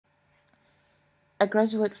I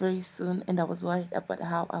graduate very soon and I was worried about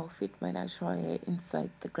how I'll fit my natural hair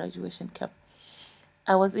inside the graduation cap.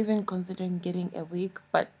 I was even considering getting a wig,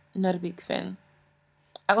 but not a big fan.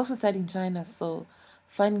 I also studied in China, so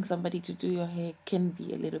finding somebody to do your hair can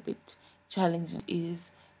be a little bit challenging.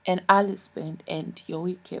 Is an Alice band and your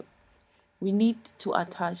wig cap. We need to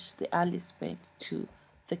attach the Alice band to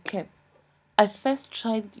the cap. I first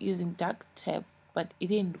tried using duct tape, but it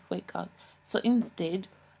didn't work out. So instead,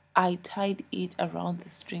 I tied it around the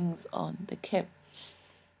strings on the cap.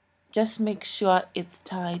 Just make sure it's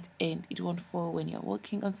tight and it won't fall when you're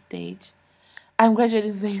walking on stage. I'm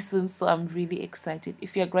graduating very soon, so I'm really excited.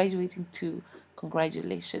 If you're graduating too,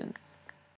 congratulations.